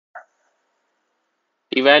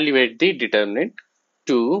Evaluate the determinant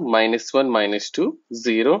 2, -1, -2,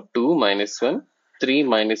 0, 2, -1, 3,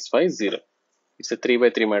 -5, 0. It's a 3 by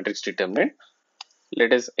 3 matrix determinant.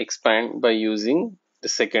 Let us expand by using the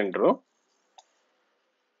second row.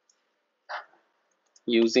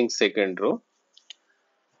 Using second row,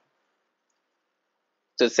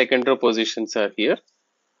 the second row positions are here: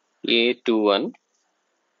 A21,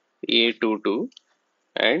 A22,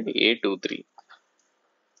 and A23.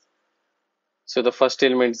 So the first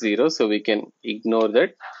element 0, so we can ignore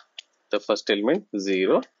that. The first element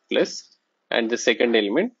 0 plus, and the second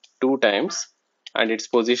element 2 times, and its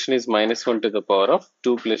position is -1 to the power of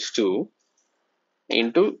 2 plus 2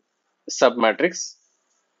 into submatrix,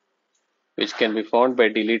 which can be found by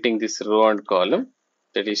deleting this row and column,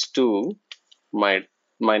 that is 2,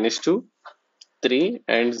 -2, 3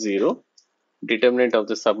 and 0, determinant of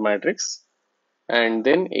the submatrix, and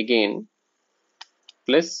then again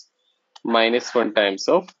plus -1 times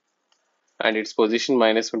of, and its position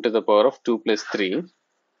 -1 to the power of 2 plus 3,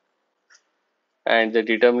 and the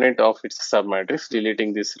determinant of its submatrix,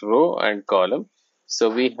 deleting this row and column. So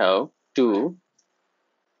we have 2,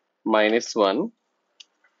 -1,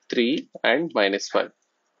 3 and -5,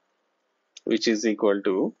 which is equal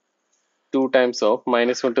to 2 times of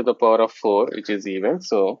 -1 to the power of 4, which is even.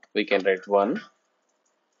 So we can write 1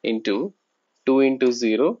 into 2 into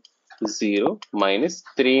 0, 0, minus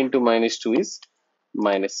 3 into -2 is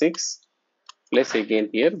 -6, plus again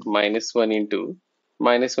here -1 into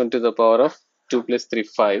 -1 to the power of 2 plus 3,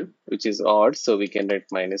 5, which is odd. So we can write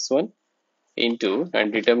 -1 into, and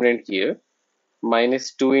determinant here,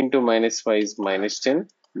 -2 into -5 is -10,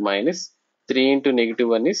 minus 3 into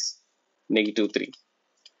 -1 is -3.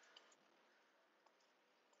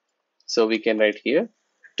 So we can write here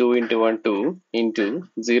 2 into 1, 2 into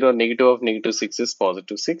 0, negative of -6 is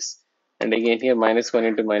 +6, and again here -1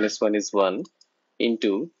 into -1 is 1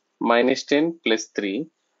 into -10 plus 3,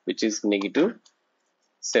 which is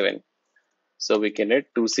 -7. So we can write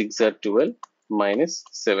 2 6 are 12 minus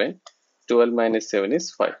 7. 12 minus 7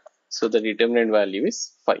 is 5. So the determinant value is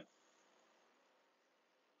 5.